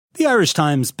the Irish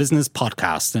Times Business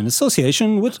Podcast in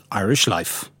association with Irish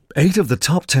Life. 8 of the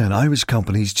top 10 Irish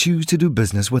companies choose to do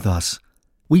business with us.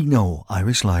 We know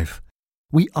Irish Life.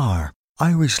 We are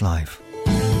Irish Life.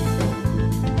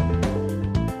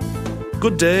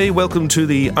 Good day, welcome to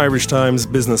the Irish Times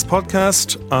Business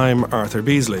Podcast. I'm Arthur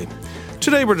Beasley.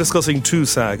 Today we're discussing two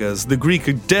sagas, the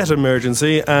Greek debt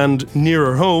emergency and,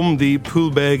 nearer home, the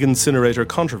Poolbeg incinerator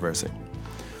controversy.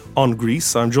 On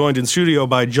Greece, I'm joined in studio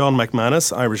by John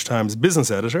McManus, Irish Times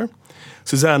business editor.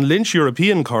 Suzanne Lynch,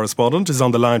 European correspondent, is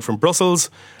on the line from Brussels.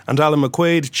 And Alan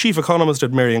McQuaid, chief economist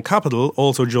at Merian Capital,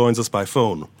 also joins us by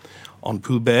phone. On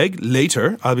Poolbeg,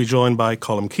 later, I'll be joined by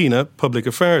Colm Keena, public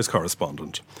affairs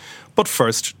correspondent. But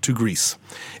first, to Greece.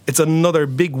 It's another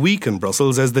big week in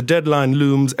Brussels as the deadline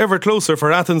looms ever closer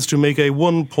for Athens to make a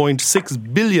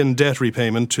 €1.6 billion debt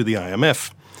repayment to the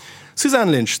IMF.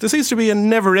 Suzanne Lynch, there seems to be a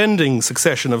never-ending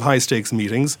succession of high-stakes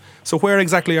meetings, so where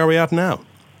exactly are we at now?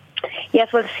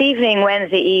 Yes, well, this evening,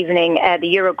 Wednesday evening,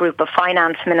 the Eurogroup of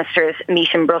finance ministers meet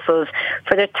in Brussels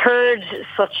for their third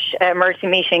such emergency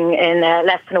meeting in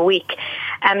less than a week.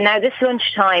 Now, this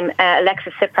lunchtime,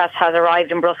 Alexis Tsipras has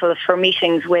arrived in Brussels for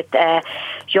meetings with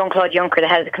Jean-Claude Juncker, the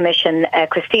head of the Commission,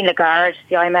 Christine Lagarde,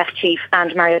 the IMF chief,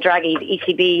 and Mario Draghi, the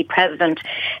ECB president.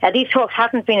 These talks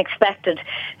hadn't been expected,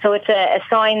 so it's a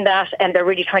sign that they're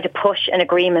really trying to push an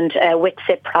agreement with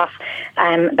Tsipras,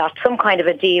 that some kind of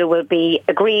a deal will be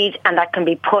agreed and that can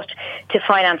be put to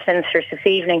finance ministers this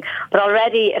evening. But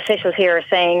already officials here are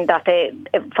saying that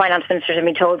finance ministers have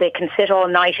been told they can sit all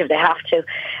night if they have to,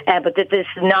 but that this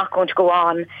is not going to go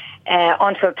on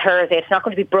until Thursday. It's not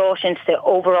going to be brought into the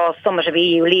overall summit of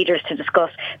EU leaders to discuss.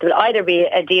 There will either be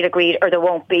a deal agreed or there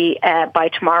won't be by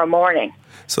tomorrow morning.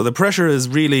 So the pressure is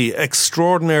really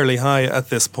extraordinarily high at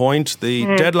this point. The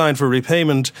deadline for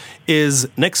repayment is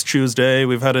next Tuesday.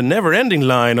 We've had a never-ending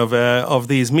line of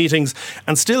these meetings,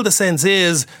 and still the sense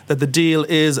is that the deal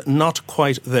is not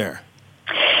quite there.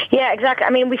 Yeah, exactly.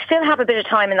 I mean, we still have a bit of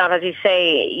time in that, as you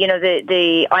say. You know,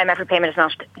 the IMF repayment is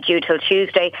not due till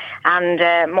Tuesday,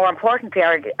 and more importantly,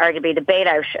 arguably, the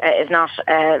bailout is not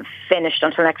finished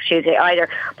until next Tuesday either.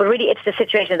 But really, it's the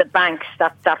situation of the banks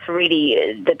that's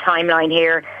really the timeline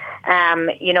here.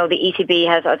 You know, the ECB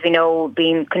has, as we know,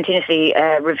 been continuously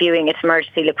reviewing its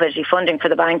emergency liquidity funding for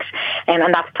the banks,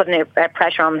 and that's putting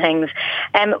pressure on things.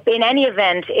 In any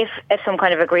event, if some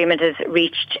kind of agreement is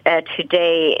reached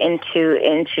today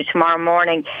into tomorrow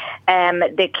morning,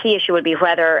 the key issue will be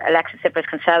whether Alexis Tsipras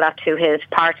can sell that to his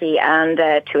party and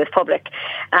to his public.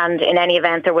 And in any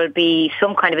event, there will be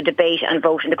some kind of a debate and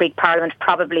vote in the Greek Parliament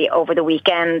probably over the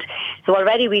weekend. So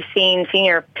already we've seen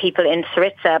senior people in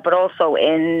Syriza, but also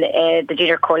in the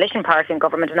Leader Coalition Party and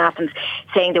government in Athens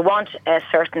saying they want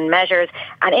certain measures,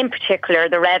 and in particular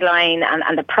the red line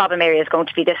and the problem area is going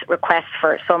to be this request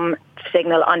for some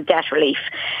signal on debt relief.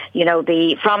 You know,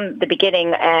 from the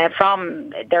beginning,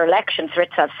 from their election,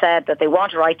 Syriza have said that they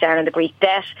want to write down on the Greek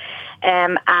debt,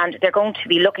 and they're going to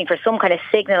be looking for some kind of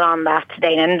signal on that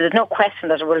today. And there's no question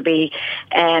that it will be,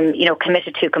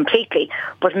 committed to completely,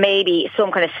 but maybe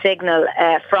some kind of signal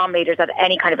from leaders that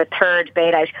any kind of a third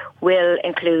bailout will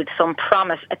include some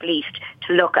promise, at least,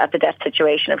 to look at the debt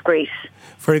situation of Greece.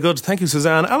 Very good. Thank you,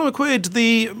 Suzanne. Alan McQuaid,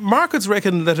 the markets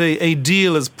reckon that a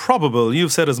deal is probable.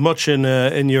 You've said as much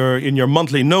in your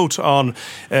monthly note on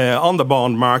the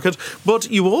bond market,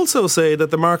 but you also say that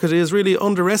the market is really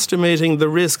underestimating the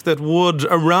risk that would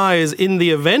arise in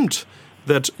the event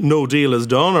that no deal is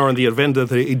done, or in the event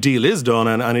that a deal is done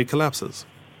and it collapses.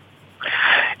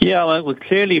 Yeah, well,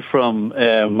 clearly from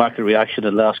market reaction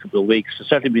in the last couple of weeks, there's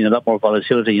certainly been a lot more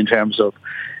volatility in terms of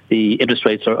the interest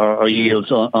rates or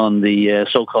yields on the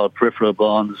so-called peripheral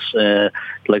bonds,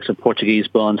 like some Portuguese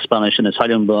bonds, Spanish and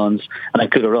Italian bonds, and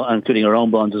including our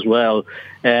own bonds as well.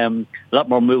 A lot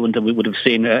more movement than we would have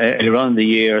seen earlier on in the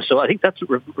year. So I think that's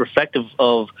reflective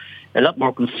of a lot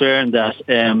more concern that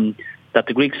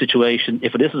the Greek situation,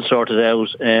 if it isn't sorted out,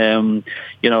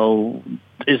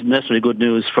 isn't necessarily good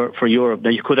news for Europe.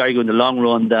 Now, you could argue in the long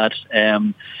run that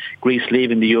Greece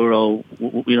leaving the euro,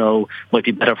 might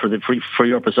be better for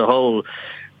Europe as a whole.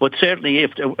 But certainly,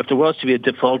 if there was to be a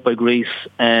default by Greece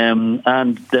and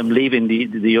them leaving the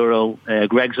euro,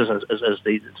 Grexit as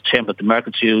the term that the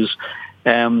markets use,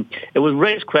 it would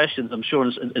raise questions, I'm sure,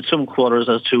 in some quarters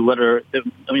as to whether the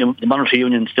monetary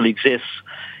union still exists.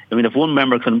 I mean, if one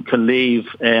member can leave,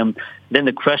 then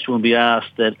the question will be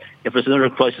asked that if there's another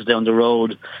crisis down the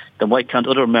road, then why can't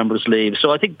other members leave?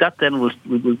 So I think that then will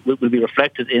be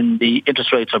reflected in the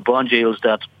interest rates or bond yields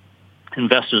that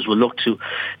investors will look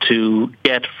to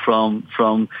get from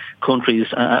countries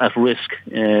at risk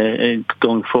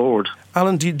going forward.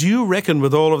 Alan, do you reckon,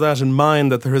 with all of that in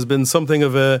mind, that there has been something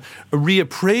of a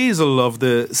reappraisal of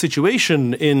the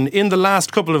situation in the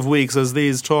last couple of weeks as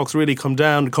these talks really come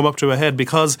up to a head?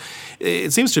 Because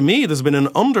it seems to me there's been an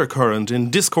undercurrent in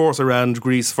discourse around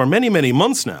Greece for many, many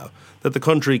months now that the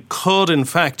country could, in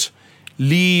fact,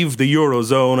 leave the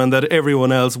Eurozone and that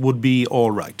everyone else would be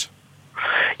all right.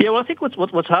 Yeah, well, I think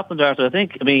what's happened, Arthur. I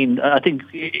think if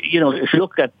you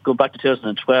go back to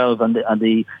 2012 and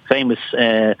the famous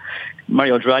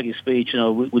Mario Draghi speech,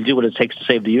 we'll do what it takes to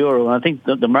save the euro. And I think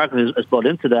the market has bought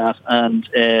into that, and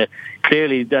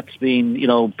clearly that's been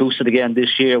boosted again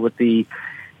this year with the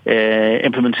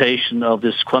implementation of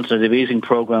this quantitative easing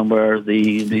program, where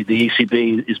the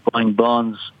ECB is buying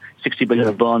bonds. 60 billion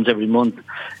of bonds every month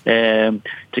to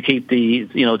keep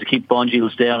to keep bond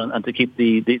yields down and to keep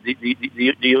the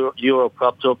euro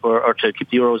propped up or to keep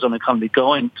the eurozone economy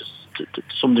going to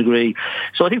some degree.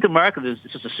 So I think the market is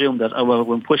just assumed that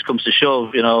when push comes to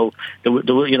shove, the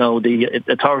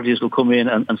authorities will come in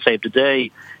and save the day.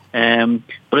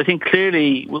 But I think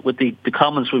clearly with the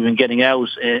comments we've been getting out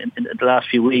in the last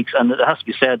few weeks, and it has to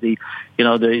be said,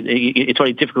 it's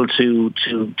very difficult to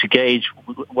gauge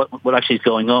what actually is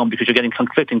going on, because you're getting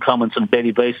conflicting comments on a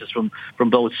daily basis from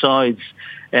both sides.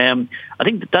 I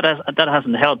think that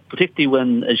hasn't helped, particularly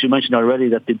when, as you mentioned already,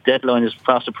 that the deadline is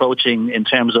fast approaching in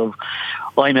terms of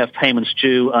IMF payments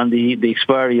due and the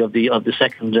expiry of the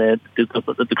second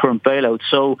the current bailout.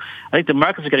 So I think the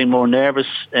markets are getting more nervous.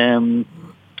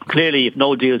 Clearly, if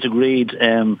no deal is agreed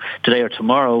today or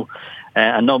tomorrow,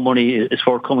 and no money is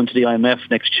forthcoming to the IMF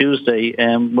next Tuesday,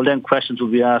 then questions will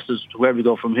be asked as to where we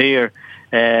go from here.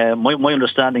 My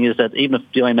understanding is that even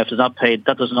if the IMF is not paid,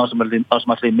 that doesn't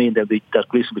automatically mean that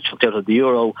Greece will be chucked out of the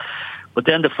euro. But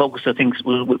then the focus, I think,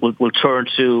 will turn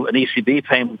to an ECB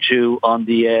payment due on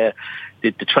the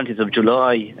 20th of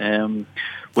July.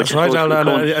 That's right,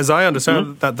 Alan. As I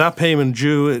understand, that payment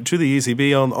due to the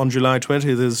ECB on July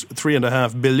 20th is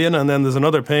 $3.5 billion, and then there's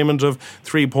another payment of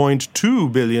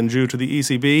 $3.2 billion due to the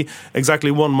ECB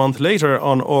exactly 1 month later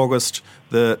on August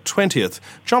the 20th.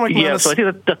 John McManus. Yeah, so I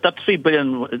think that $3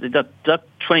 billion, that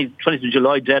 20th of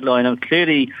July deadline, and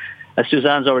clearly, as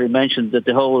Suzanne's already mentioned, that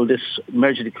this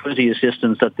emergency liquidity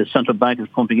assistance that the central bank is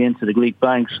pumping into the Greek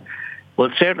banks. Well,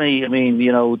 certainly,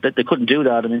 that they couldn't do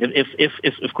that.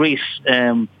 If Greece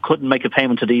couldn't make a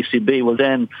payment to the ECB, well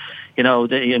then,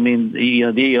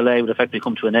 the ELA would effectively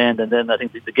come to an end, and then I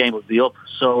think the game would be up.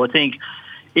 So I think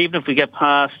even if we get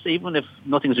past, even if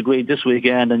nothing's agreed this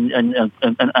weekend, and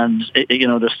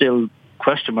there's still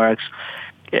question marks,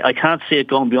 I can't see it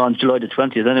going beyond July the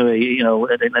 20th anyway,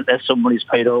 unless some money's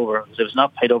paid over. Because if it's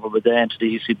not paid over by then to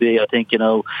the ECB, I think,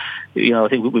 I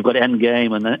think we've got end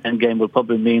game, and end game will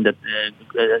probably mean that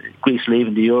Greece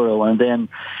leaving the euro. And then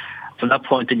from that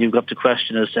point, then you've got to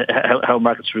question as to how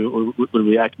markets will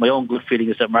react. My own good feeling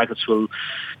is that markets will,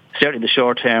 certainly in the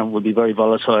short term, will be very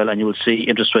volatile, and you will see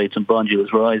interest rates and bond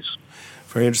yields rise.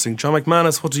 Very interesting. John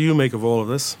McManus, what do you make of all of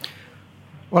this?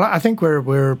 Well, I think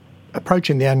we're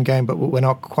approaching the end game, but we're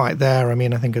not quite there. I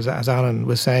think as Alan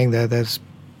was saying there's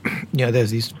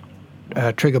these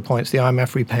trigger points, the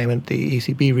IMF repayment, the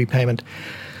ECB repayment.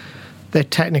 They're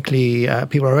technically,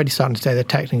 people are already starting to say they're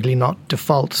technically not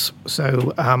defaults.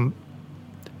 So,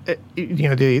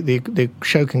 the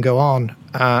show can go on.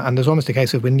 And there's almost a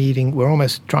case of we're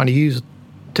almost trying to use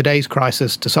today's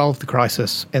crisis to solve the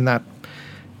crisis, in that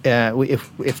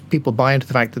if people buy into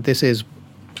the fact that this is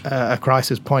a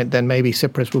crisis point, then maybe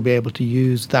Tsipras will be able to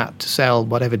use that to sell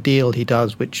whatever deal he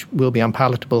does, which will be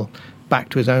unpalatable, back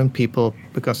to his own people,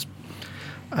 because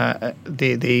I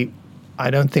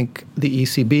don't think the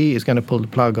ECB is going to pull the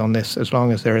plug on this as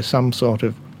long as there is some sort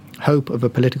of hope of a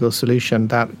political solution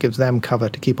that gives them cover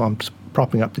to keep on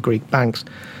propping up the Greek banks.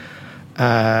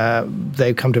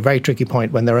 They've come to a very tricky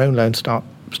point when their own loans stop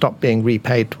being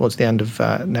repaid towards the end of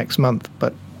next month.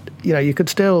 But you could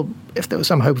still, if there was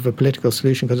some hope of a political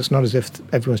solution, because it's not as if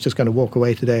everyone's just going to walk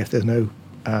away today if there's no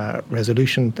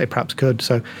resolution, they perhaps could.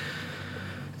 So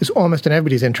it's almost in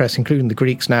everybody's interest, including the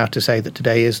Greeks now, to say that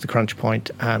today is the crunch point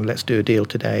and let's do a deal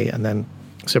today, and then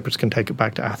Tsipras can take it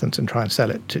back to Athens and try and sell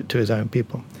it to his own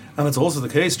people. And it's also the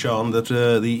case, John, that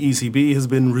the ECB has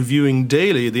been reviewing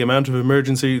daily the amount of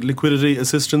emergency liquidity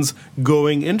assistance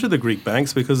going into the Greek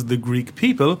banks, because the Greek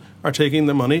people are taking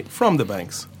the money from the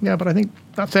banks. Yeah, but I think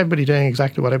that's everybody doing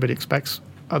exactly what everybody expects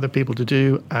other people to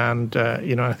do. And,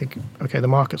 I think, the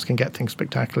markets can get things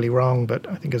spectacularly wrong, but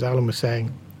I think, as Alan was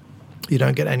saying, you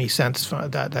don't get any sense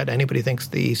that anybody thinks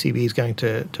the ECB is going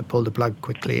to pull the plug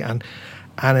quickly. And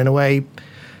in a way,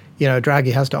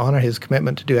 Draghi has to honour his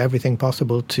commitment to do everything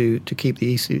possible to keep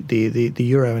the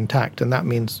euro intact, and that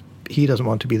means he doesn't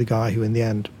want to be the guy who in the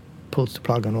end pulls the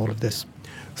plug on all of this.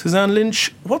 Suzanne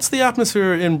Lynch, what's the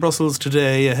atmosphere in Brussels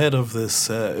today ahead of this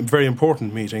very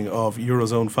important meeting of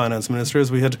Eurozone finance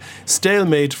ministers? We had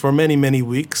stalemate for many, many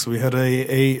weeks. We had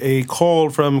a call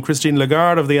from Christine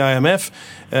Lagarde of the IMF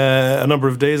a number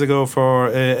of days ago for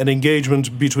an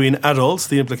engagement between adults,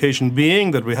 the implication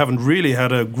being that we haven't really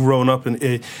had a grown-up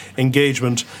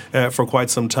engagement for quite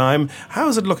some time. How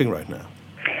is it looking right now?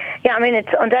 Yeah, I mean, it's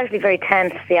undoubtedly very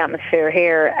tense, the atmosphere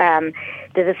here.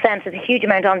 There's a sense there's a huge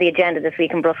amount on the agenda this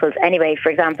week in Brussels anyway. For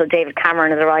example, David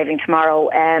Cameron is arriving tomorrow,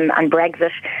 and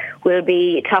Brexit will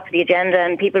be top of the agenda,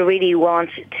 and people really want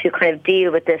to kind of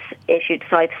deal with this issue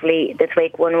decisively this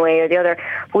week, one way or the other.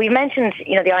 But we mentioned,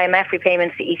 the IMF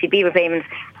repayments, the ECB repayments.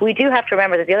 We do have to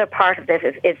remember that the other part of this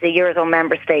is the Eurozone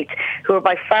member states, who are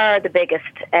by far the biggest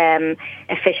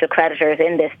official creditors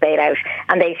in this bailout,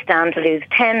 and they stand to lose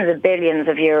tens of billions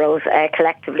of euros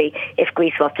collectively if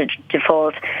Greece was to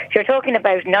default. So you're talking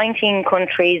about 19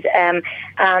 countries, and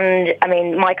I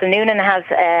mean, Michael Noonan has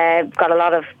got a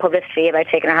lot of publicity about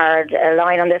taking a hard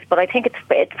line on this, but I think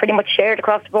it's pretty much shared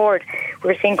across the board.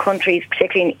 We're seeing countries,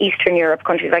 particularly in Eastern Europe,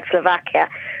 countries like Slovakia,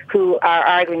 who are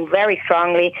arguing very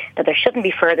strongly that there shouldn't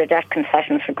be further debt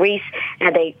concessions for Greece,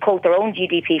 and they quote their own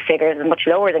GDP figures as much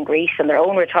lower than Greece and their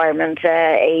own retirement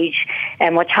age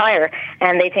much higher,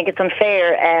 and they think it's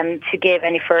unfair to give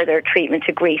any further treatment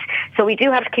to Greece. So we do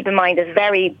have to keep in mind this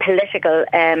very political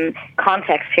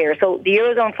context here. So the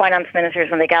Eurozone finance ministers,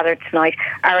 when they gathered tonight,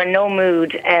 are in no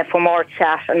mood for more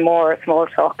chat and more small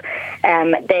talk.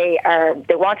 They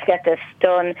want to get this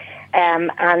done.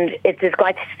 And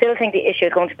I still think the issue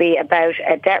is going to be about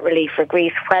debt relief for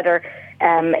Greece, whether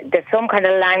there's some kind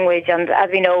of language, and as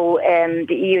we know,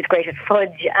 the EU is great at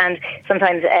fudge, and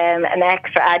sometimes an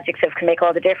extra adjective can make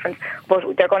all the difference,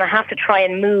 but they're going to have to try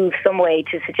and move some way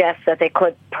to suggest that they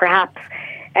could perhaps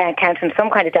count on some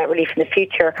kind of debt relief in the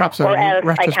future. Perhaps a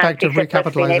retrospective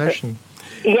recapitalisation.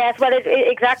 Yes, well,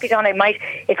 exactly, John.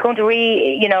 It's going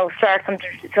to start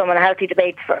some unhealthy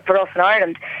debates for us in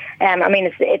Ireland. I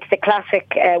mean, it's the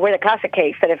classic. We're the classic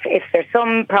case that if there's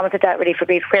some promise of debt relief for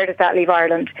Greece, where does that leave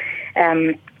Ireland?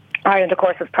 Ireland, of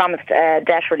course, has promised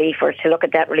debt relief, or to look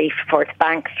at debt relief for its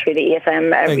banks through the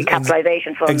ESM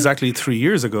recapitalisation fund. Exactly 3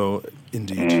 years ago,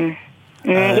 indeed.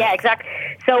 Yeah, exactly.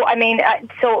 So, I mean,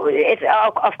 so it's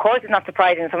of course it's not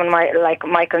surprising someone like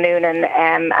Michael Noonan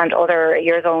and other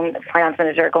Eurozone finance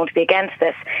ministers are going to be against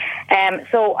this.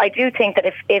 So I do think that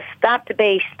if that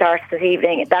debate starts this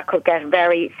evening, that could get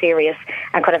very serious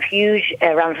and could have huge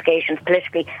ramifications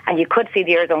politically, and you could see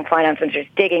the Eurozone finance ministers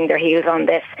digging their heels on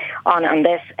this,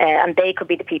 and they could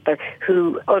be the people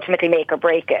who ultimately make or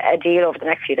break a deal over the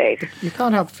next few days. You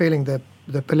can't help feeling that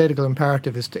the political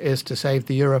imperative is to save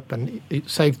the Europe and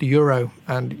save the euro,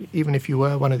 and even if you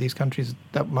were one of these countries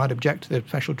that might object to the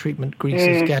special treatment Greece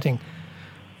is getting,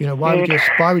 why would you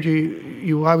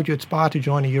aspire to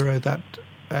join a euro that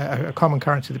a common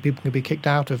currency that people can be kicked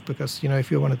out of? Because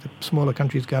if you're one of the smaller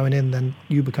countries going in, then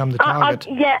you become the target.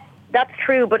 Yeah. That's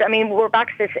true, but I mean, we're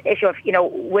back to this issue of,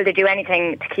 will they do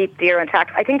anything to keep the euro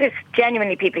intact? I think there's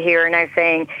genuinely people here now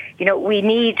saying, we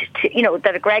need to,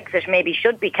 that a Brexit maybe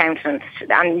should be countenanced,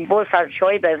 and Wolfgang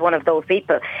Schäuble is one of those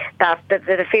people, that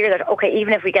there's a fear that, okay,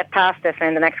 even if we get past this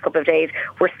in the next couple of days,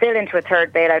 we're still into a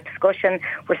third bailout discussion,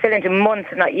 we're still into months,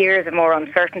 if not years, of more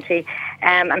uncertainty,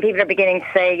 and people are beginning to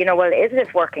say, well, is this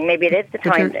working? Maybe it is the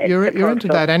time. You're into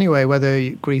that anyway, whether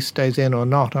Greece stays in or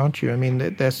not, aren't you? I mean,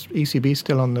 there's ECB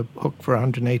still on the hook for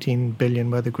 118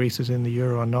 billion, whether Greece is in the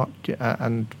euro or not,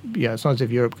 and it's not as if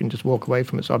Europe can just walk away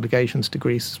from its obligations to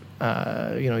Greece.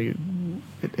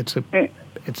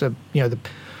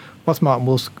 What's Martin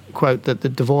Wolf's quote, that the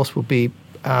divorce will be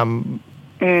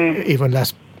even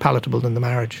less palatable than the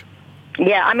marriage.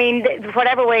 Yeah, I mean,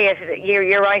 whatever way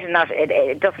you're right in that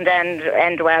it doesn't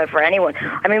end well for anyone.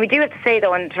 I mean, we do have to say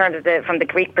though, in terms of from the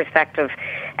Greek perspective,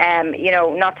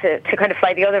 not to kind of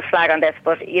fly the other flag on this,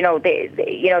 but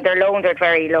their loans are at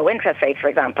very low interest rates, for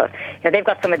example. They've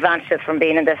got some advantages from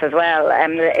being in this as well.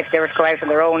 If they were to go out on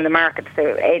their own in the markets,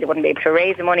 they wouldn't be able to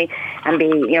raise the money, and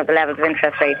the levels of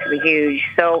interest rates would be huge.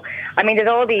 So, I mean, there's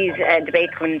all these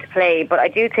debates coming into play, but I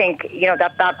do think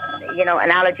that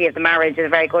analogy of the marriage is a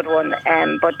very good one.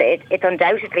 But it's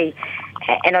undoubtedly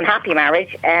an unhappy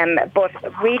marriage. But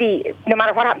really, no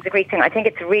matter what happens to the Greek thing, I think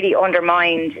it's really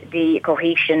undermined the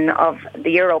cohesion of the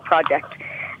Euro project.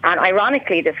 And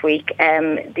ironically, this week,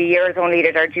 the Eurozone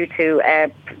leaders are due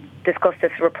to discuss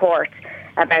this report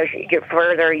about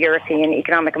further European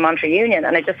Economic and Monetary Union.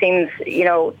 And it just seems,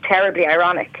 terribly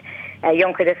ironic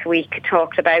Juncker this week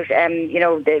talked about,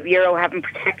 the euro having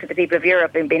protected the people of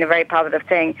Europe and being a very positive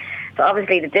thing. So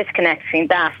obviously the disconnect between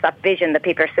that vision that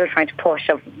people are still trying to push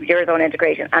of Eurozone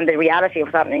integration and the reality of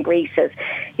what's happening in Greece is,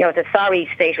 it's a sorry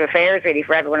state of affairs really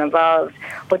for everyone involved.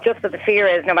 But just that the fear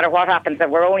is, no matter what happens, that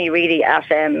we're only really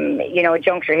at, a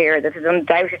juncture here. This is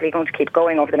undoubtedly going to keep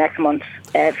going over the next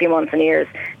few months and years,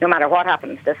 no matter what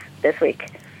happens this week.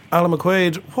 Alan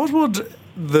McQuaid, what would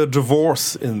the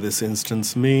divorce in this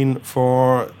instance mean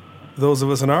for those of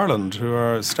us in Ireland who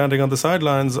are standing on the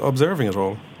sidelines observing it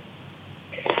all?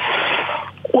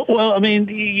 Well, I mean,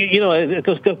 it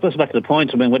goes back to the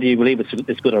point. I mean, whether you believe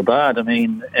it's good or bad. I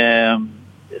mean,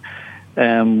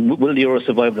 will the euro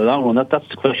survive in the long run? That's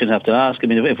the question you have to ask. I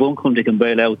mean, if one country can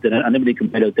bail out, then anybody can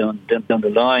bail out down the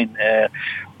line.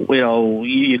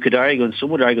 You could argue, and some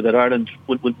would argue, that Ireland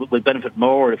would benefit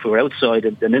more if we were outside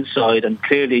than inside. And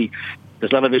clearly,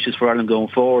 there's a lot of issues for Ireland going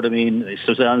forward. I mean,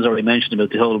 Suzanne's already mentioned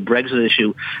about the whole Brexit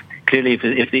issue. Clearly,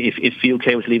 if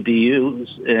UK was to leave the EU,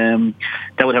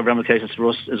 that would have ramifications for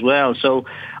us as well. So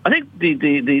I think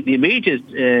the immediate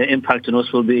impact on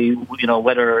us will be,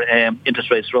 whether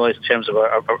interest rates rise in terms of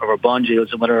our bond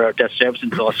yields and whether our debt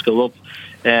servicing costs go up.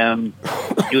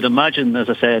 You would imagine, as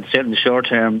I said, certainly in the short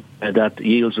term, that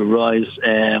yields will rise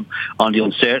on the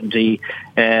uncertainty.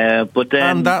 But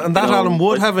then, and that Alan,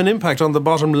 would have an impact on the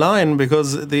bottom line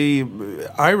because the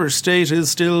Irish state is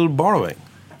still borrowing.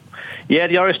 Yeah,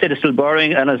 the Irish state is still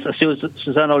borrowing, and as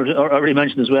Suzanne already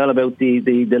mentioned as well about the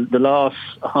loss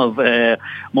of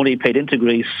money paid into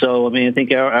Greece. So, I mean, I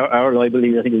think our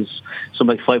liability, I think, is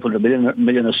something like 500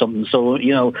 million or something. So,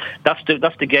 that's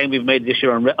the gain we've made this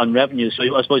year on revenue. So,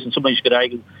 I suppose in some ways you could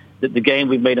argue that the gain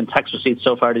we've made on tax receipts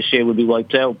so far this year will be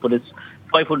wiped out. But it's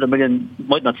 500 million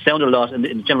might not sound a lot in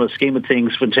the general scheme of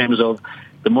things in terms of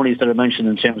the monies that are mentioned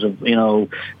in terms of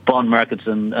bond markets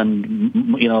and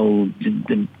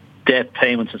the debt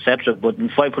payments, etc. But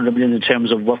 500 million in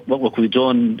terms of what we've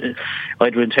done,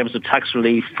 either in terms of tax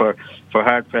relief for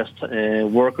hard-pressed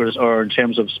workers or in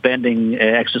terms of spending,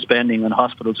 extra spending on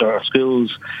hospitals or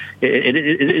schools, it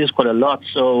is quite a lot.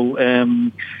 So,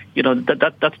 that's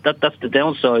the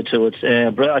downside to it.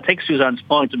 But I take Suzanne's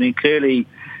point. I mean, clearly,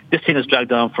 this thing has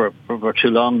dragged on for too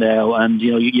long now, and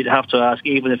you'd have to ask,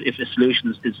 even if a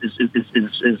solution is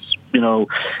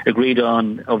agreed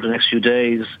on over the next few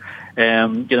days,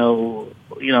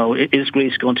 is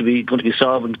Greece going to be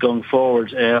solvent going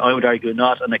forward? I would argue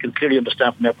not, and I can clearly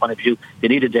understand from their point of view they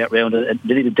need a debt round, and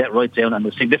they need a debt write down, and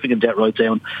a significant debt write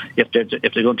down if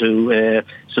they're going to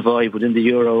survive within the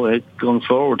euro going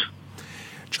forward.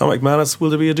 John McManus, will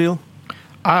there be a deal?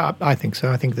 I think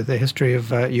so. I think that the history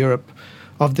of Europe,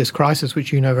 of this crisis,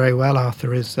 which you know very well,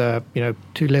 Arthur, is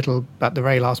too little at the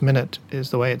very last minute is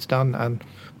the way it's done, and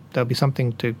there'll be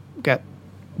something to get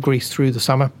Greece through the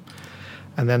summer,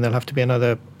 and then there'll have to be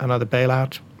another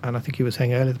bailout. And I think you were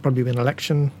saying earlier there'll probably be an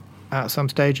election at some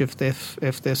stage if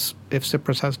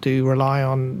Tsipras has to rely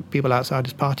on people outside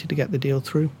his party to get the deal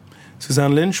through.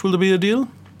 Suzanne Lynch, will there be a deal?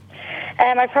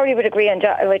 I probably would agree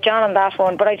with John on that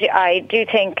one, but I do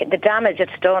think the damage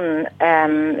it's done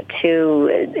to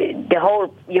the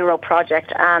whole Euro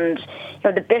project and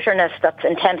the bitterness that's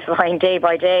intensifying day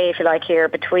by day, if you like, here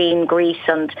between Greece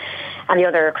and the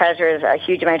other creditors, a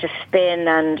huge amount of spin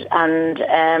and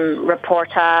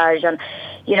reportage, and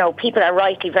people are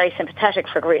rightly very sympathetic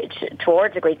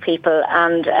towards the Greek people,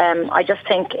 and I just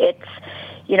think it's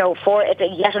for it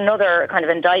yet another kind of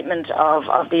indictment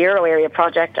of the Euro area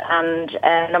project, and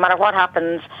no matter what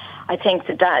happens, I think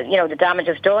that the damage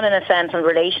is done in a sense on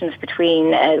relations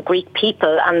between Greek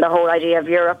people and the whole idea of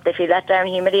Europe. They feel let down,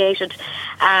 humiliated,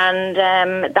 and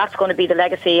that's going to be the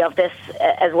legacy of this,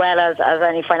 as well as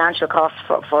any financial costs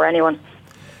for anyone.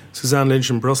 Suzanne Lynch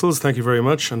in Brussels, thank you very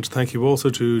much, and thank you also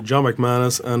to John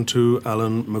McManus and to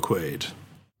Alan McQuaid.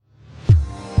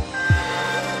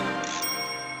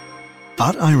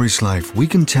 At Irish Life, we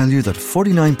can tell you that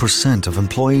 49% of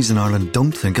employees in Ireland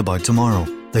don't think about tomorrow.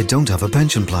 They don't have a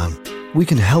pension plan. We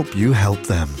can help you help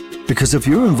them. Because if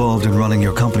you're involved in running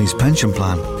your company's pension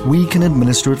plan, we can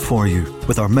administer it for you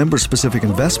with our member-specific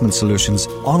investment solutions,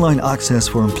 online access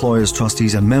for employers,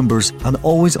 trustees and members, and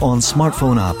always-on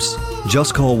smartphone apps.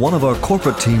 Just call one of our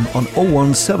corporate team on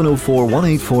 01704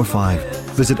 1845.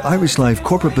 Visit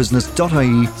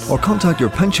irishlifecorporatebusiness.ie or contact your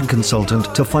pension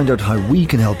consultant to find out how we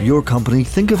can help your company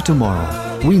think of tomorrow.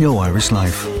 We know Irish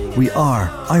Life. We are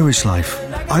Irish Life.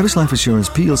 Irish Life Assurance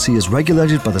plc is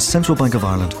regulated by the Central Bank of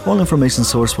Ireland. All information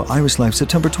sourced for Irish Life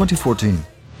September 2014.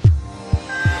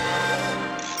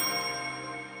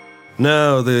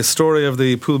 Now, the story of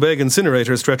the Poolbeg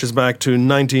incinerator stretches back to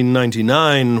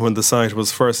 1999 when the site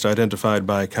was first identified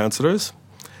by councillors.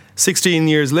 16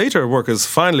 years later, work is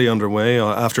finally underway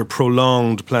after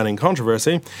prolonged planning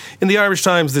controversy. In the Irish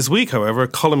Times this week, however,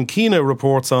 Colm Keena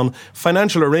reports on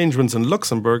financial arrangements in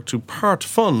Luxembourg to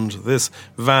part-fund this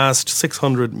vast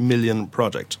 600 million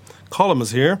project. Colm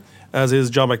is here, as is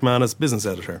John McManus, business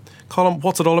editor. Colm,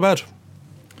 what's it all about?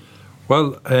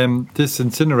 Well, this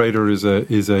incinerator is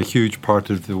a huge part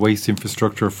of the waste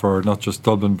infrastructure for not just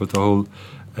Dublin but the whole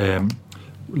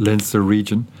Leinster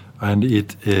region, and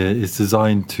it is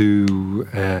designed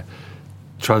to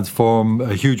transform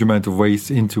a huge amount of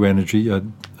waste into energy,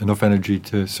 enough energy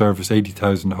to service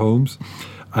 80,000 homes,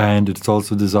 and it's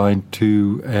also designed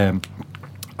to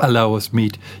allow us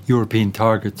meet European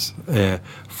targets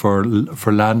for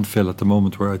landfill at the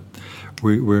moment, where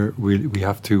we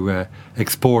have to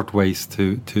export waste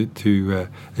to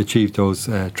achieve those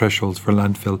thresholds for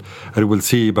landfill. And we'll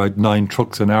see about 9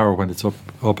 trucks an hour when it's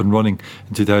up and running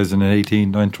in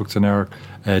 2018. 9 trucks an hour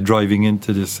driving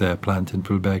into this plant in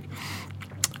Poolbeg.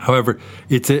 However,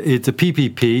 it's a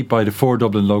PPP by the 4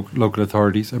 Dublin local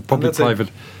authorities, a public-private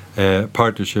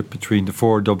partnership between the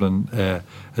 4 Dublin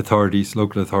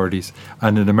local authorities,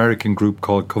 and an American group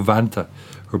called Covanta,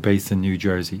 who are based in New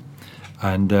Jersey.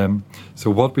 And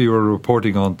so what we were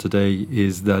reporting on today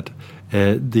is that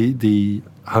the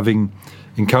having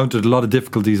encountered a lot of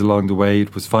difficulties along the way,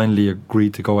 it was finally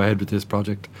agreed to go ahead with this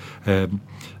project.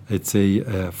 It's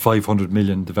a 500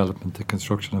 million development, the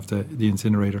construction of the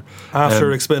incinerator.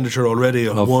 After expenditure already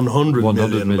of 100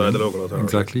 million by the local authority.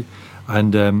 Exactly.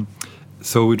 And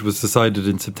so it was decided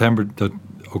in September that,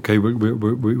 okay,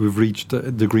 we've reached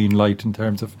the green light in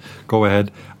terms of go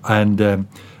ahead.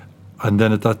 And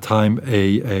then at that time,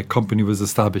 a company was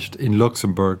established in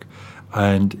Luxembourg,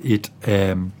 and it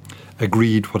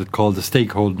agreed what it called a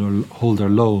stakeholder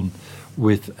loan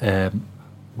with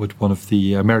one of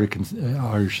the American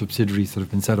Irish subsidiaries that have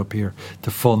been set up here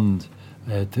to fund,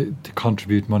 to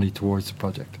contribute money towards the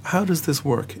project. How does this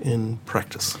work in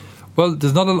practice? Well,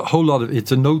 there's not a whole lot of.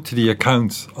 It's a note to the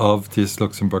accounts of this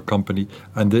Luxembourg company,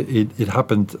 and it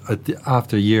happened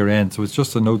after year end. So it's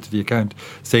just a note to the account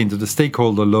saying that the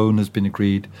stakeholder loan has been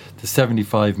agreed. The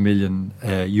 75 million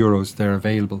euros they're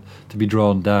available to be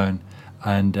drawn down,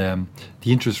 and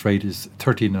the interest rate is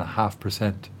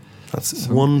 13.5%. That's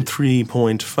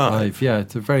 13.5. Yeah,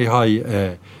 it's a very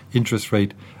high interest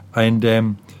rate,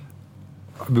 and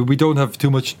we don't have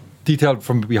too much detail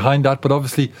from behind that, but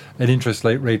obviously an interest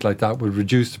rate like that would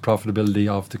reduce the profitability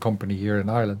of the company here in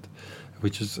Ireland,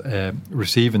 which is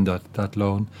receiving that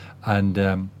loan. And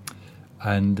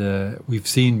we've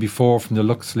seen before from the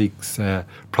LuxLeaks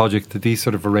project that these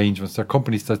sort of arrangements, they're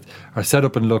companies that are set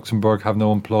up in Luxembourg, have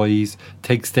no employees,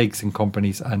 take stakes in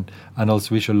companies, and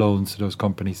also issue loans to those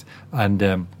companies.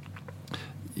 And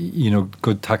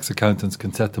good tax accountants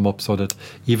can set them up so that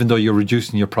even though you're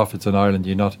reducing your profits in Ireland,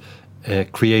 you're not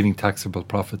creating taxable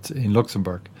profits in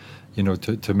Luxembourg,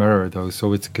 to mirror those.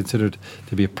 So it's considered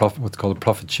to be what's called a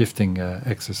profit shifting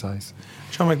exercise.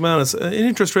 John McManus, an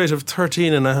interest rate of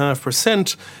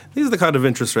 13.5%. These are the kind of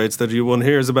interest rates that one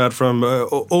hears about from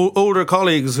older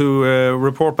colleagues who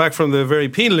report back from the very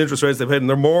penal interest rates they paid in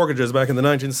their mortgages back in the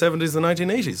 1970s and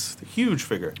 1980s. A huge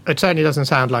figure. It certainly doesn't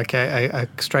sound like a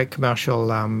straight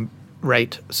commercial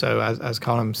rate. So as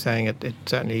Colm's saying, it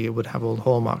certainly would have all the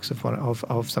hallmarks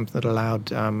of something that allowed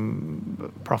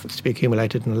profits to be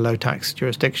accumulated in a low tax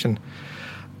jurisdiction.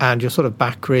 And you're sort of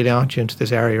back, really, aren't you, into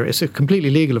this area? It's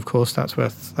completely legal, of course. That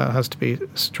has to be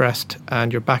stressed.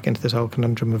 And you're back into this whole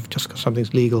conundrum of just because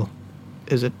something's legal,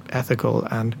 is it ethical?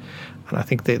 And I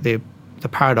think the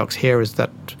paradox here is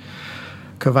that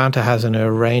Covanta has an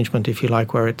arrangement, if you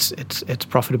like, where its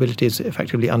profitability is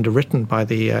effectively underwritten by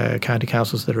the county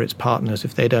councils that are its partners.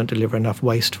 If they don't deliver enough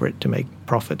waste for it to make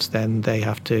profits, then they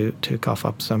have to cough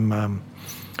up some,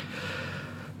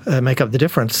 make up the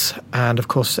difference. And of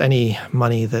course, any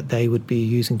money that they would be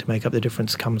using to make up the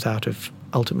difference comes out of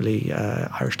ultimately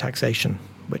Irish taxation,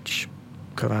 which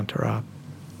Covanta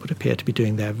would appear to be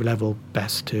doing their level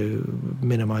best to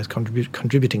minimise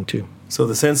contributing to. So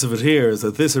the sense of it here is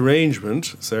that this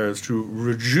arrangement serves to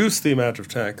reduce the amount of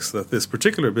tax that this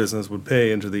particular business would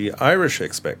pay into the Irish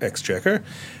exchequer.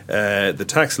 The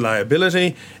tax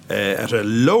liability at a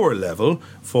lower level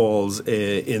falls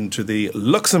into the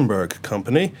Luxembourg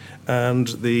company, and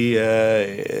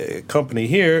the company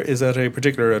here is at a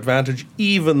particular advantage,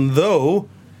 even though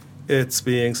it's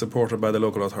being supported by the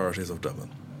local authorities of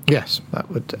Dublin. Yes, that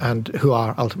would, and who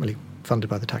are ultimately funded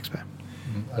by the taxpayer.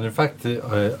 And in fact,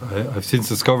 I've since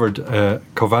discovered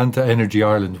Covanta Energy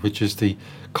Ireland, which is the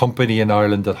company in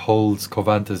Ireland that holds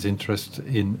Covanta's interest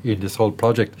in this whole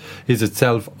project, is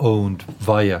itself owned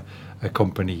via a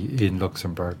company in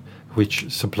Luxembourg,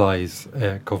 which supplies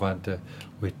Covanta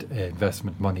with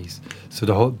investment monies. So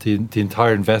the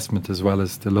entire investment as well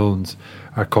as the loans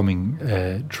are coming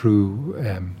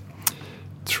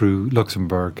through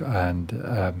Luxembourg, and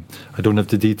I don't have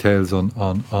the details on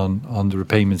the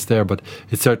repayments there, but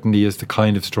it certainly is the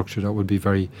kind of structure that would be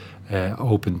very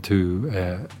open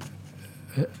to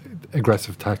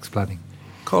aggressive tax planning.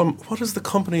 Colm, what is the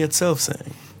company itself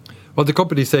saying? Well, the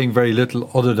company is saying very little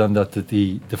other than that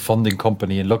the funding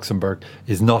company in Luxembourg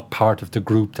is not part of the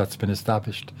group that's been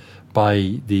established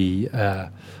by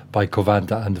by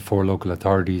Covanta and the 4 local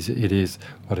authorities. It is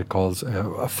what it calls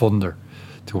a funder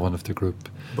to one of the group.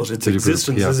 But its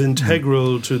existence is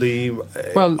integral to the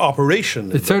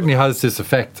operation. It certainly has this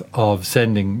effect of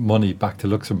sending money back to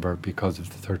Luxembourg because of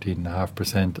the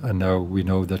 13.5%, and now we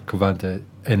know that Covanta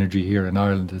Energy here in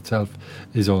Ireland itself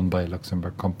is owned by a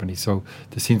Luxembourg company. So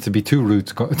there seems to be two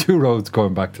roads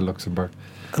going back to Luxembourg.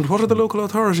 And what are the local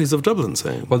authorities of Dublin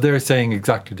saying? Well, they're saying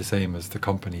exactly the same as the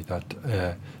company,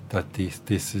 that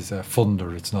this is a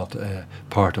funder. It's not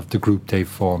part of the group they've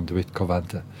formed with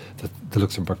Covanta, the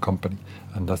Luxembourg company.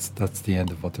 And that's the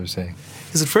end of what they're saying.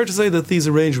 Is it fair to say that these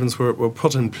arrangements were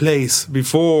put in place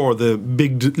before the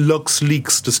big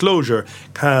LuxLeaks disclosure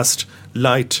cast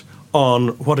light on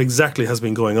what exactly has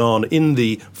been going on in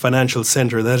the financial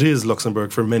centre that is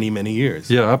Luxembourg for many, many years?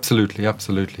 Yeah, absolutely.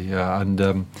 Yeah. And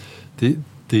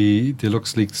the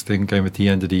LuxLeaks thing came at the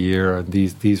end of the year, and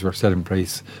these were set in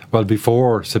place well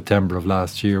before September of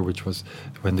last year, which was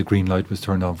when the green light was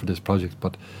turned on for this project.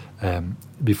 But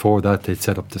before that, they'd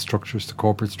set up the structures, the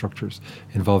corporate structures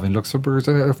involving Luxembourg.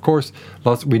 And of course,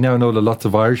 we now know that lots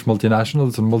of Irish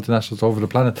multinationals and multinationals over the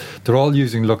planet, they're all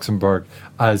using Luxembourg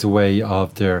as a way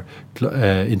of their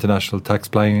international tax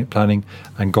planning.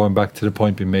 And going back to the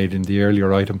point we made in the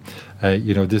earlier item,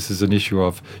 this is an issue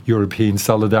of European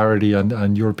solidarity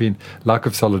and European lack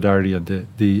of solidarity. And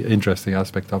the interesting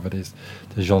aspect of it is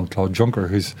that Jean-Claude Juncker,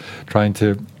 who's trying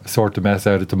to sort the mess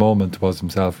out at the moment, was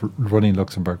himself running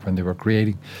Luxembourg when they were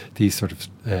creating these sort of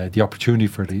the opportunity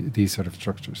for these sort of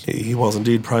structures. He was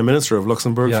indeed Prime Minister of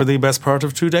Luxembourg for the best part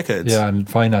of 2 decades. Yeah, and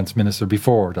Finance Minister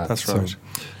before that. That's right.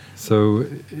 So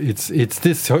it's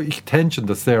this tension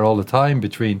that's there all the time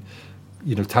between,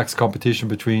 tax competition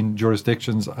between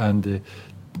jurisdictions and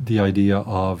the idea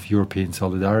of European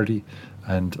solidarity,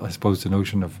 and I suppose the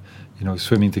notion of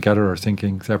swimming together or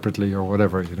sinking separately or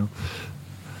whatever.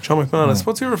 John McManus,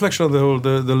 what's your reflection on the whole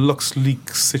the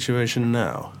LuxLeaks situation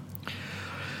now?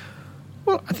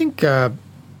 Well, I think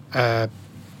I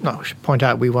should point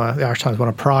out the Irish Times won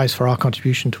a prize for our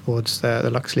contribution towards the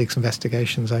LuxLeaks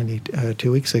investigations only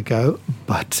 2 weeks ago,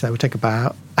 but we'll take a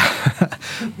bow.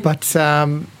 But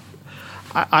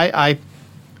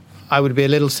I would be a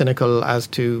little cynical as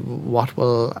to what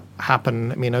will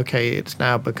happen. I mean, okay, it's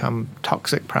now become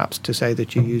toxic perhaps to say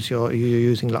that you're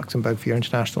using Luxembourg for your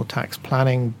international tax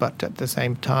planning, but at the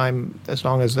same time, as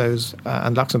long as those,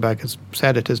 and Luxembourg has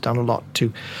said it has done a lot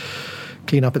to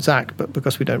clean up its act, but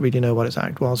because we don't really know what its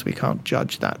act was, we can't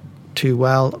judge that too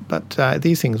well. But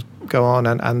these things go on,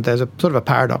 and there's a sort of a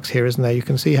paradox here, isn't there? You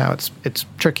can see how it's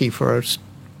tricky for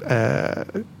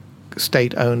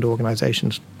state-owned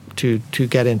organisations to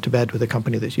get into bed with a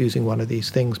company that's using one of these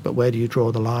things. But where do you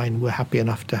draw the line? We're happy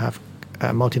enough to have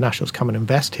multinationals come and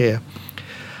invest here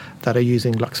that are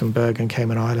using Luxembourg and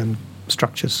Cayman Island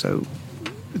structures. So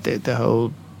the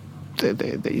whole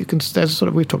you can, there's sort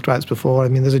of, we've talked about this before. I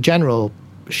mean, there's a general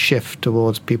shift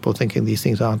towards people thinking these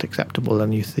things aren't acceptable,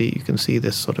 and you can see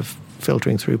this sort of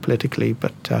filtering through politically.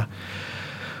 But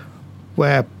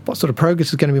what sort of progress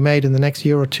is going to be made in the next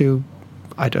year or two,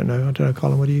 I don't know,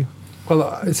 Colin. What do you?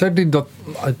 Well, certainly not.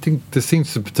 I think there's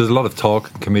a lot of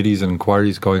talk, committees and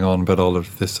inquiries going on about all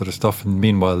of this sort of stuff, and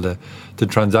meanwhile the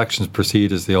transactions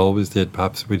proceed as they always did,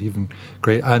 perhaps with even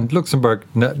great. And Luxembourg,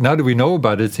 now that we know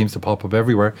about it, it seems to pop up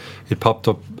everywhere. It popped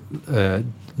up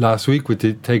last week with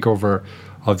the takeover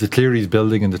of the Cleary's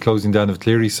building and the closing down of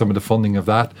Cleary's. Some of the funding of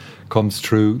that comes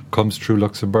through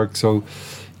Luxembourg. So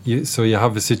you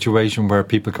have a situation where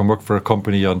people can work for a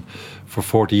company for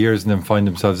 40 years and then find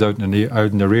themselves out in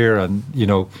the rear, and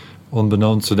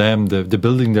unbeknownst to them, the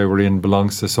building they were in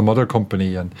belongs to some other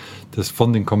company, and there's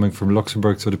funding coming from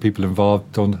Luxembourg, so the people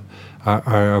involved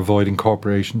are avoiding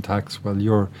corporation tax. Well,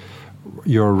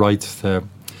 your rights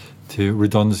to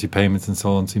redundancy payments and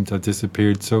so on seem to have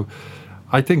disappeared. So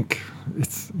I think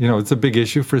it's a big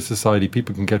issue for society.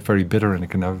 People can get very bitter, and it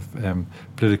can have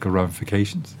political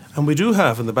ramifications. And we do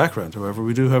have in the background, however,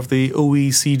 the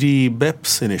OECD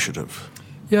BEPS initiative.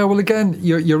 Yeah, well, again,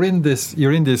 you're in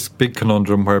this big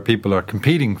conundrum where people are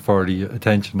competing for the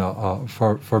attention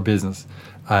for business,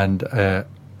 and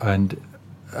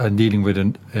and dealing with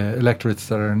electorates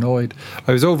that are annoyed.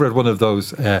 I was over at one of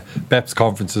those BEPS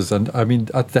conferences, and I mean,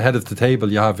 at the head of the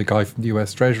table, you have a guy from the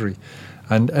US Treasury,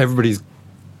 and everybody's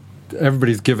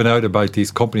given out about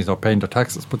these companies not paying their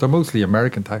taxes, but they're mostly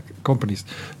American companies.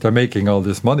 They're making all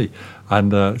this money,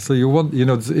 and so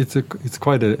it's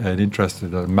quite an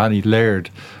interesting, many-layered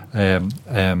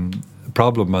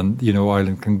problem, and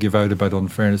Ireland can give out about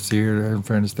unfairness here,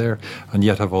 unfairness there, and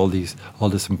yet have all this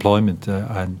employment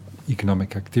and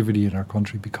economic activity in our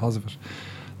country because of it.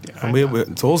 And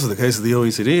it's also the case that the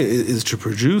OECD is to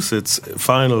produce its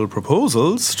final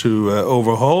proposals to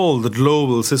overhaul the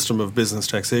global system of business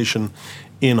taxation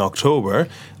in October.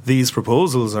 These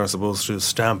proposals are supposed to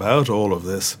stamp out all of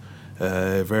this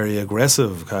very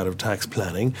aggressive kind of tax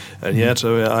planning, and yet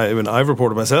I've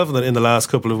reported myself that in the last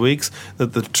couple of weeks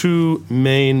that the two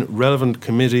main relevant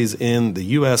committees in the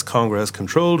US Congress,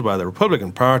 controlled by the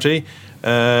Republican Party,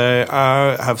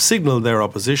 have signalled their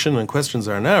opposition, and questions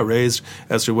are now raised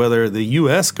as to whether the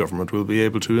US government will be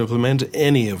able to implement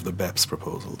any of the BEPS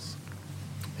proposals.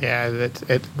 Yeah,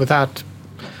 with that,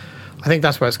 I think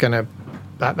that's where it's going to.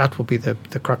 That will be the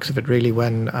crux of it, really,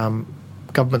 when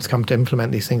governments come to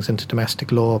implement these things into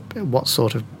domestic law. What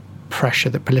sort of pressure,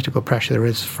 the political pressure there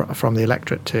is from the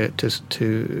electorate to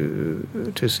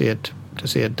see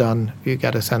it done. You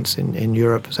get a sense in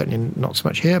Europe, certainly not so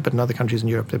much here, but in other countries in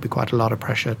Europe, there'd be quite a lot of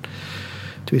pressure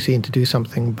to be seen to do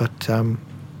something. But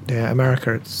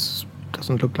America, it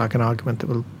doesn't look like an argument that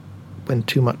will win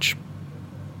too much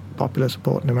popular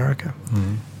support in America.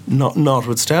 Mm-hmm.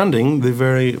 Notwithstanding the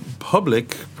very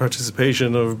public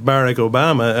participation of Barack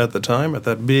Obama at the time, at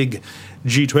that big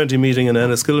G20 meeting in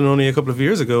Enniskillen only a couple of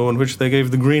years ago, in which they gave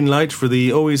the green light for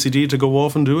the OECD to go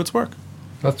off and do its work.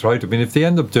 That's right. I mean, if they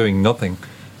end up doing nothing,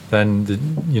 then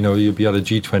you'll be at a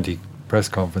G20 press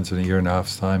conference in a year and a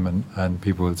half's time, and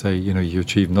people will say, you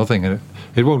achieved nothing, and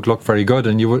it won't look very good.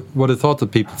 And you would have thought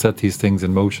that people set these things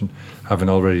in motion, having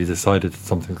already decided that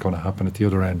something's going to happen at the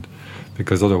other end,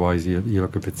 because otherwise you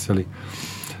look a bit silly.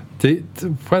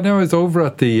 When I was over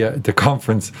at the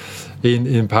conference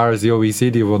in Paris, the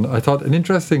OECD one, I thought an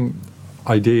interesting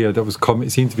idea that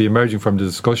seemed to be emerging from the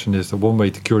discussion is that one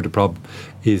way to cure the problem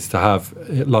is to have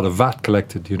a lot of VAT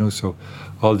collected. So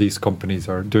all these companies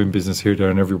are doing business here,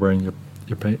 there, and everywhere, and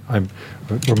you're paying.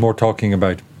 We're more talking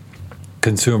about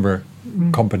consumer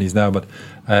companies now, but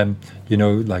like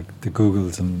the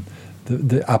Googles and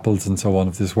the Apples and so on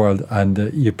of this world,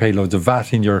 and you pay loads of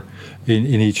VAT in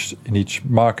each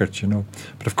market,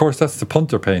 But of course, that's the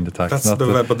punter paying the tax, not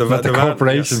the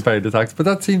corporation paying the tax. But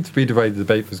that seems to be the way the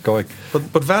debate was going.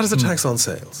 But VAT is a tax on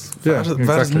sales. VAT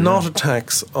is not a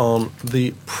tax on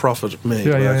the profit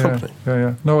made by a company.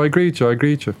 Yeah. No, I agree with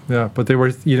you. Yeah, but they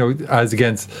were, as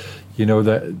against,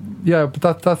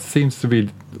 but that seems to be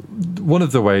one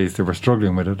of the ways they were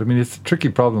struggling with it. I mean, it's a tricky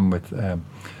problem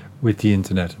with the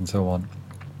internet and so on,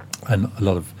 and a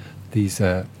lot of these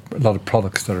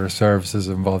products that are services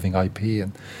involving IP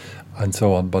and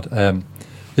so on. But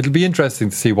it'll be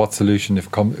interesting to see what solution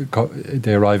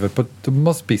they arrive at. But there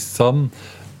must be some.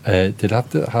 They'd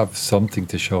have to have something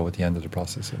to show at the end of the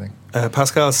process, I think.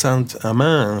 Pascal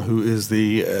Saint-Amand, who is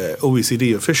the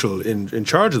OECD official in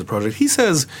charge of the project, he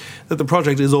says that the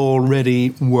project is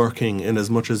already working, in as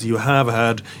much as you have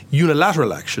had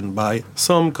unilateral action by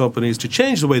some companies to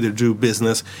change the way they do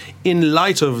business in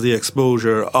light of the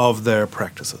exposure of their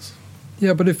practices.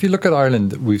 Yeah, but if you look at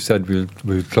Ireland, we've said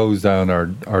we'll close down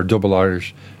our double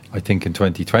Irish, I think, in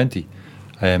 2020.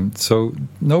 So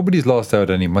nobody's lost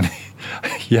out any money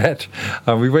yet,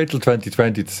 and we wait till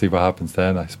 2020 to see what happens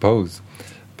then, I suppose.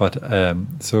 But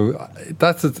so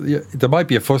there might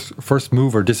be a first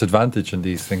mover disadvantage in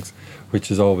these things, which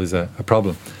is always a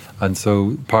problem. And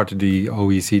so part of the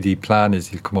OECD plan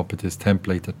is you'll come up with this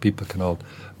template that people can all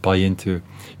buy into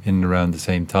in and around the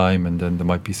same time, and then there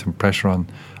might be some pressure on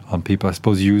people. I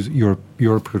suppose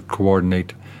Europe could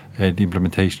coordinate the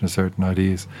implementation of certain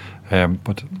ideas.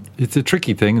 But it's a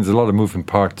tricky thing. There's a lot of moving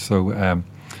parts, so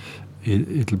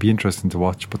it'll be interesting to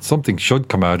watch. But something should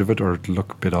come out of it, or it'll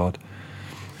look a bit odd.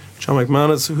 John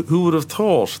McManus, who would have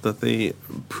thought that the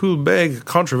Poolbeg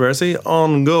controversy,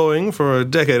 ongoing for a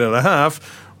decade and a half,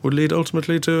 would lead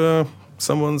ultimately to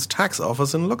someone's tax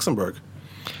office in Luxembourg?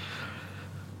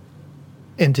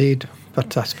 Indeed.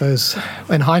 But I suppose,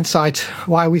 in hindsight,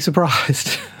 why are we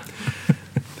surprised?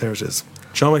 There it is.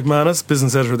 John McManus,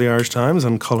 business editor of the Irish Times,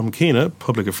 and Colm Keena,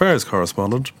 public affairs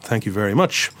correspondent, thank you very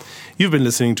much. You've been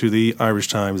listening to the Irish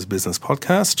Times Business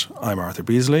Podcast. I'm Arthur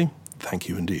Beasley. Thank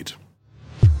you indeed.